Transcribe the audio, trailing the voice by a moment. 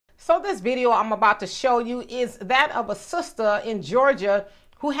So this video I'm about to show you is that of a sister in Georgia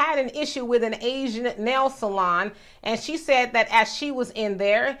who had an issue with an Asian nail salon. And she said that as she was in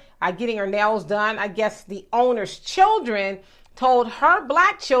there getting her nails done, I guess the owner's children told her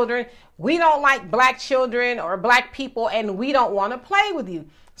black children, we don't like black children or black people and we don't want to play with you.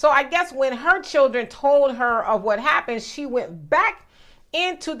 So I guess when her children told her of what happened, she went back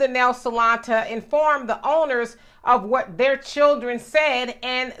into the nail salon to inform the owners of what their children said,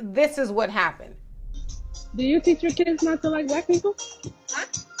 and this is what happened. Do you teach your kids not to like black people? Huh?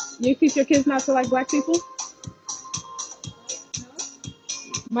 You teach your kids not to like black people?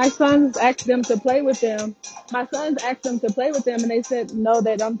 My sons asked them to play with them. My sons asked them to play with them, and they said, no,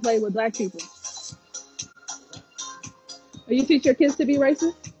 they don't play with black people. Do you teach your kids to be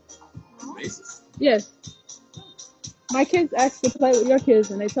racist? Racist? Yes. My kids asked to play with your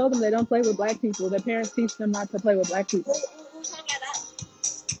kids, and they told them they don't play with black people. Their parents teach them not to play with black people.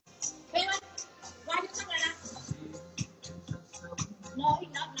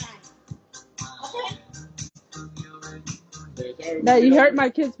 No, you hurt my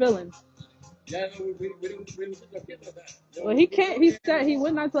kid's feelings. Yeah, no, we didn't teach our kids like that. No, well, he can't. He said he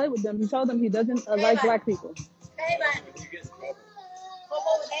would not play with them. He told them he doesn't like black people.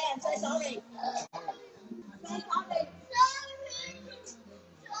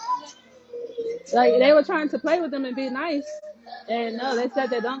 Like, they were trying to play with them and be nice, and no, they said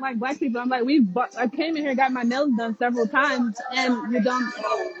they don't like black people. I'm like, I came in here, got my nails done several times, and you don't.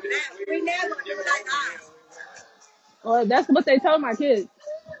 We never do like us. Well, that's what they told my kids.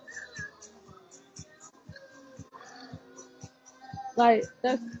 Like,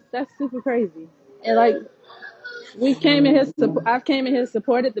 that's super crazy. And like, I came in here,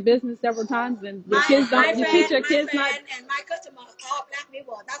 supported the business several times, and the kids don't. You teach your kids not. And my customers are all black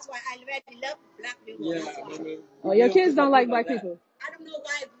people. That's why I really love black people. Yeah, oh, your kids don't like black people. I don't know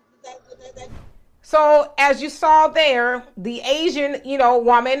why. So as you saw there, the Asian,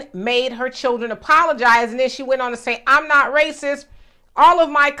 woman made her children apologize, and then she went on to say, I'm not racist. All of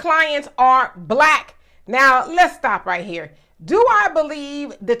my clients are black. Now, let's stop right here. Do I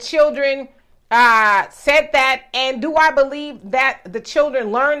believe the children said that, and do I believe that the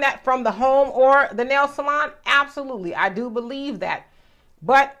children learned that from the home or the nail salon? Absolutely, I do believe that.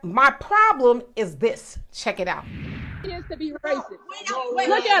 But my problem is this. Check it out. Kids to be racist.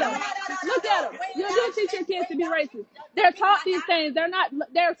 Look at them. Look at them. You do teach your kids to be racist. They're taught these things. They're not.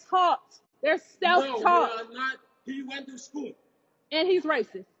 They're taught. They're self-taught. No, we are not. He went to school. And he's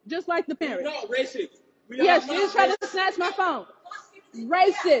racist, just like the parents. No, racist. Yes, she's trying to snatch my phone.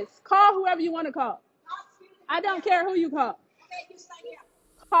 Racist. Call whoever you want to call. I don't care who you call.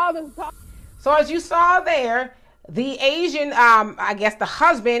 Call them. So as you saw there, the Asian, I guess the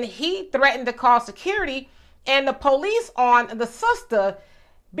husband, he threatened to call security and the police on the sister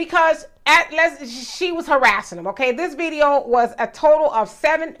because she was harassing him. Okay, this video was a total of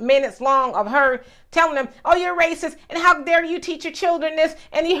 7 minutes long of her telling him, oh, you're racist, and how dare you teach your children this,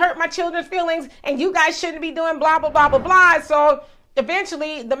 and he hurt my children's feelings, and you guys shouldn't be doing blah, blah, blah, blah, blah. So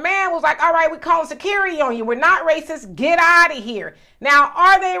eventually the man was like, all right, we're calling security on you. We're not racist. Get out of here. Now,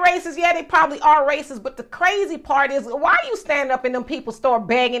 are they racist? Yeah, they probably are racist. But the crazy part is, why are you standing up in them people's store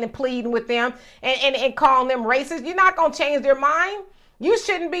begging and pleading with them and calling them racist? You're not going to change their mind. You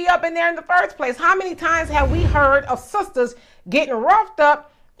shouldn't be up in there in the first place. How many times have we heard of sisters getting roughed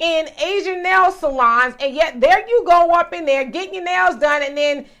up in Asian nail salons, and yet there you go up in there getting your nails done, and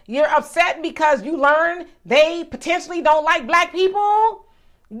then you're upset because you learn they potentially don't like black people?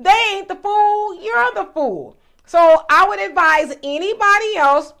 They ain't the fool, you're the fool. So I would advise anybody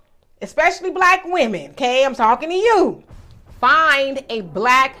else, especially black women, okay, I'm talking to you, find a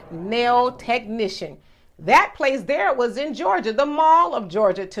black nail technician. That place there was in Georgia, the Mall of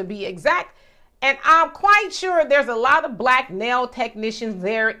Georgia to be exact. And I'm quite sure there's a lot of black nail technicians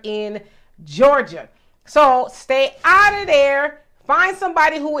there in Georgia. So stay out of there. Find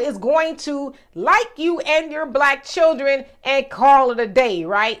somebody who is going to like you and your black children and call it a day,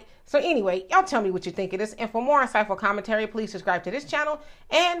 right? So anyway, y'all tell me what you think of this. And for more insightful commentary, please subscribe to this channel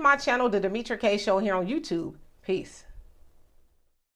and my channel, The Demetra K Show, here on YouTube. Peace.